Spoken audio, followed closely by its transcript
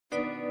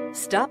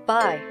Stop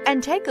by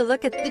and take a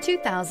look at the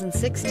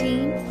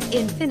 2016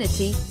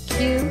 INFINITI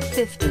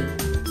Q50.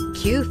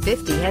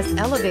 Q50 has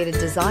elevated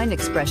design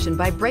expression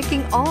by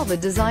breaking all the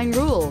design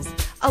rules.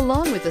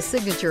 Along with the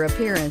signature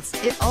appearance,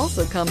 it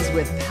also comes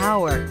with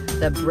power.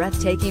 The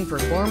breathtaking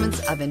performance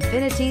of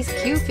INFINITI's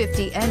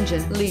Q50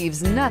 engine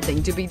leaves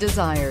nothing to be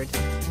desired.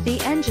 The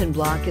engine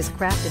block is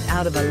crafted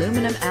out of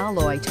aluminum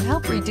alloy to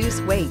help reduce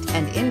weight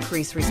and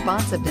increase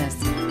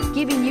responsiveness,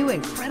 giving you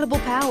incredible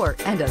power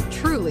and a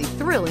truly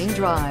thrilling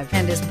drive,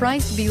 and is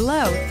priced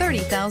below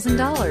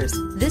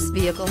 $30,000. This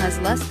vehicle has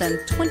less than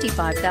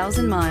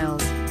 25,000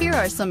 miles. Here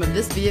are some of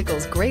this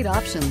vehicle's great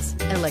options: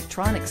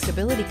 electronic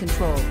stability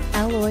control,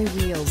 alloy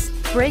wheels,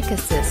 brake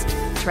assist,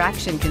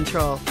 traction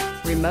control,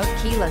 remote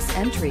keyless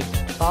entry,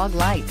 fog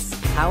lights,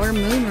 power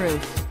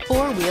moonroof,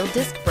 four-wheel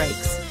disc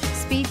brakes,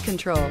 speed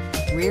control,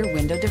 rear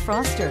window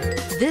defroster.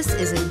 This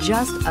isn't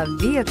just a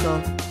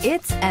vehicle,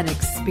 it's an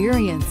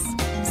experience.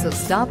 So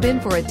stop in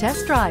for a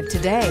test drive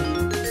today.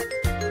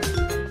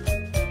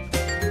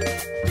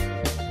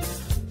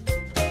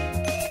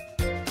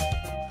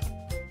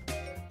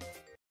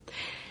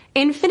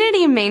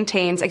 Infiniti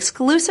maintains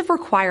exclusive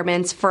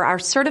requirements for our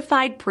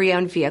certified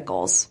pre-owned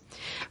vehicles.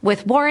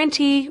 With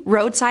warranty,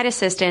 roadside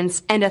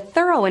assistance, and a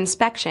thorough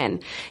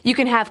inspection, you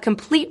can have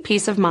complete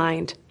peace of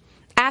mind.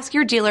 Ask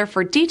your dealer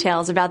for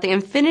details about the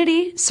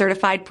Infiniti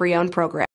Certified Pre-Owned program.